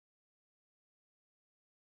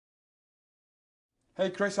Hey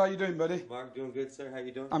Chris, how you doing, buddy? Mark, doing good, sir. How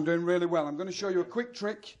you doing? I'm doing really well. I'm going to show you a quick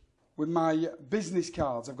trick with my business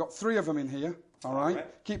cards. I've got 3 of them in here, all right?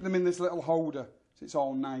 Keep them in this little holder. So it's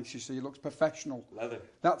all nice, you see. It looks professional. Leather.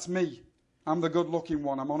 That's me. I'm the good-looking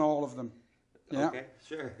one. I'm on all of them. Yeah? Okay,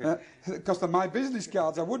 sure. Because they're my business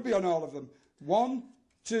cards. I would be on all of them. 1,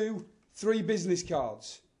 2, 3 business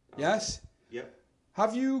cards. Yes? Yep.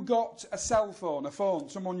 Have you got a cell phone, a phone,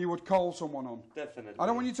 someone you would call someone on? Definitely. I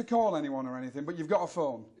don't want you to call anyone or anything, but you've got a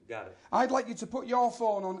phone. Got it. I'd like you to put your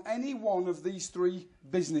phone on any one of these 3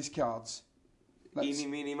 business cards. Eeny,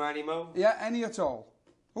 meeny, miny, mo? Yeah, any at all.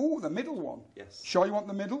 Oh, the middle one. Yes. Sure you want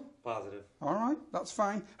the middle? Positive. All right, that's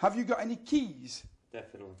fine. Have you got any keys?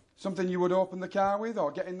 Definitely. Something you would open the car with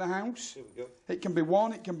or get in the house? Here we go. It can be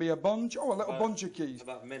one, it can be a bunch. Oh, a little bunch of keys.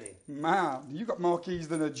 About many. Man, you got more keys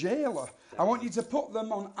than a jailer. Definitely. I want you to put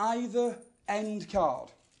them on either end card.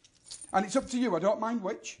 And it's up to you, I don't mind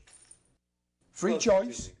which. Free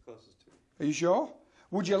choice. Closest to me. Are you sure?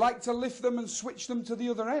 Would you like to lift them and switch them to the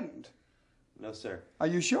other end? No, sir. Are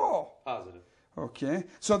you sure? Positive. Okay.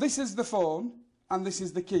 So this is the phone and this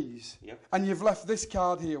is the keys. Yep. And you've left this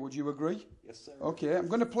card here, would you agree? Yes, sir. Okay. I'm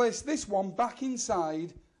going to place this one back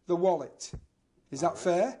inside the wallet. Is that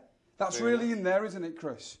fair? That's Fair really enough. in there, isn't it,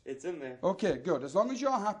 Chris? It's in there. Okay, good. As long as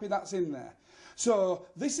you're happy, that's in there. So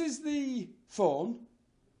this is the phone,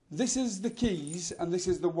 this is the keys, and this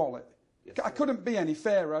is the wallet. Yes, I couldn't be any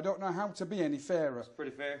fairer. I don't know how to be any fairer. It's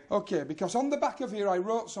pretty fair. Okay, because on the back of here I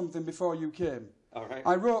wrote something before you came. All right.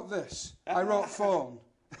 I wrote this. I wrote phone.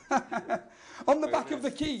 On the back of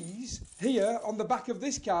the keys, here, on the back of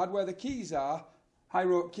this card where the keys are, I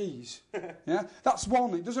wrote keys. Yeah, that's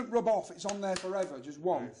one. It doesn't rub off. It's on there forever, just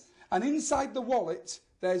one. Nice. And inside the wallet,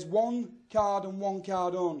 there's 1 card and 1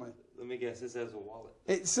 card only. Let me guess, it says a wallet.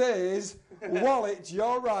 It says wallet.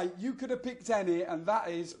 You're right. You could have picked any, and that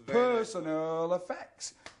is Very personal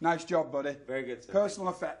effects. Nice job, buddy. Very good, sir. Personal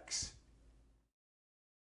effects.